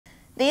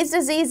These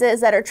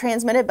diseases that are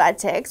transmitted by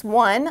ticks: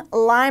 1,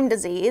 Lyme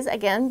disease,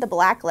 again, the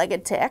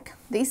black-legged tick.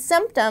 These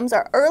symptoms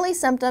or early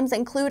symptoms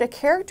include a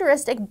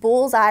characteristic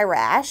bullseye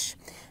rash,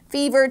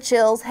 fever,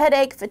 chills,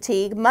 headache,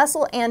 fatigue,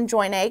 muscle and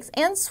joint aches,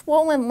 and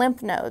swollen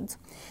lymph nodes.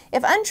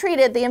 If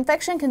untreated, the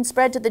infection can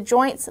spread to the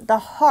joints, the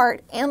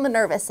heart, and the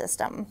nervous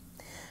system.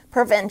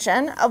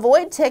 Prevention: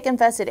 avoid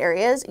tick-infested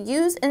areas,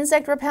 use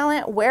insect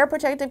repellent, wear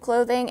protective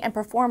clothing, and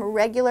perform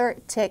regular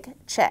tick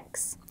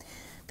checks.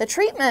 The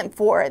treatment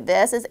for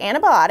this is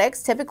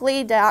antibiotics,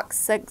 typically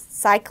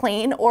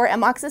doxycycline or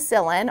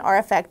amoxicillin, are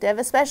effective,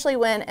 especially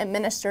when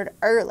administered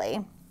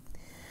early.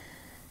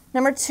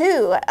 Number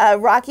 2,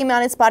 Rocky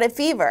Mountain spotted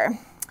fever,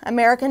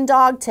 American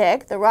dog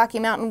tick, the Rocky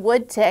Mountain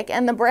wood tick,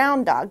 and the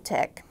brown dog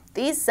tick.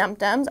 These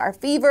symptoms are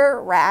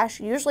fever,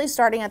 rash, usually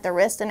starting at the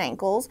wrist and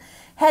ankles,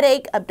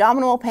 headache,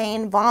 abdominal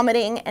pain,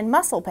 vomiting, and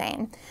muscle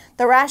pain.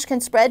 The rash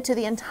can spread to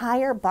the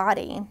entire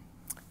body.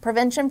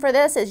 Prevention for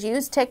this is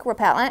use tick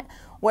repellent,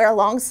 wear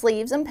long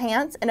sleeves and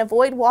pants, and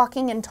avoid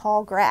walking in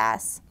tall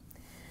grass.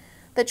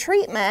 The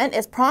treatment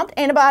is prompt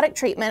antibiotic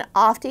treatment.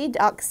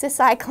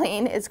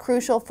 Doxycycline is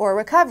crucial for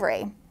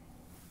recovery.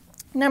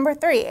 Number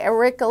 3,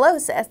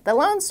 Ehrlichiosis, the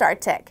Lone Star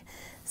tick.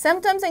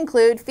 Symptoms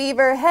include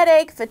fever,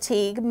 headache,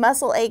 fatigue,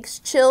 muscle aches,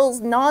 chills,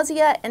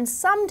 nausea, and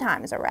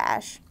sometimes a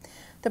rash.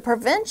 The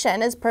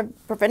prevention is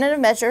preventative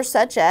measures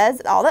such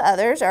as all the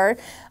others are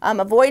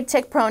avoid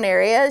tick-prone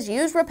areas,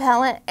 use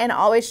repellent, and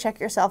always check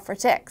yourself for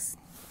ticks.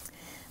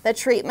 The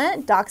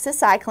treatment,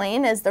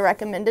 doxycycline, is the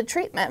recommended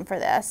treatment for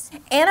this.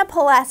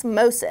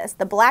 Anaplasmosis,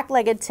 the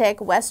black-legged tick,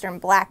 western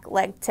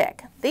black-legged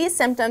tick. These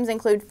symptoms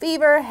include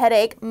fever,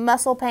 headache,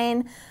 muscle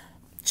pain,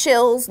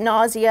 chills,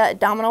 nausea,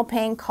 abdominal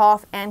pain,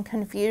 cough, and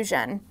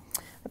confusion.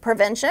 The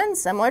prevention,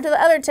 similar to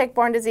the other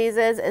tick-borne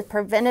diseases, is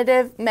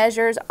preventative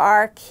measures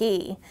are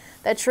key.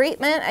 The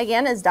treatment,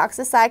 again, is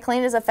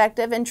doxycycline is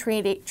effective in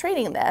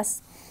treating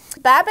this.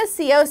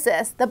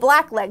 Babesiosis, the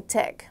black-legged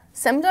tick.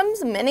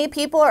 Symptoms: many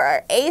people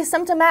are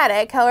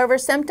asymptomatic. However,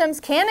 symptoms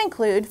can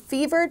include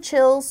fever,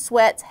 chills,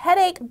 sweats,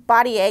 headache,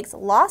 body aches,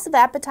 loss of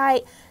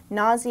appetite,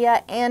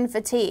 nausea, and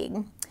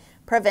fatigue.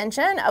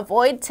 Prevention: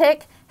 avoid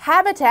tick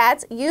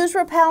habitats, use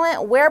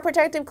repellent, wear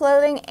protective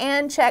clothing,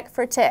 and check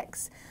for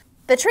ticks.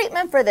 The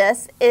treatment for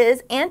this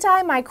is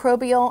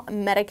antimicrobial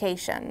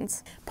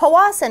medications.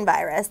 Powassan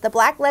virus, the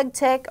black-legged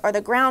tick or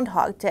the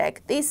groundhog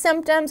tick. These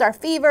symptoms are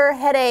fever,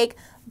 headache,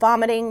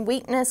 vomiting,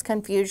 weakness,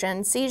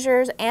 confusion,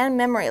 seizures, and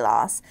memory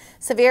loss.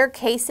 Severe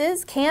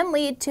cases can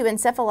lead to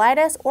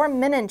encephalitis or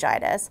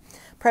meningitis.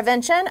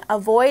 Prevention: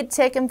 avoid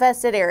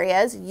tick-infested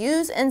areas,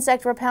 use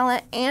insect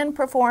repellent, and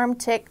perform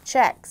tick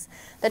checks.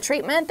 The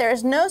treatment: there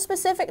is no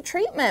specific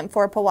treatment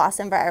for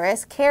Powassan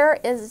virus. Care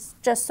is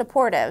just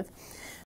supportive.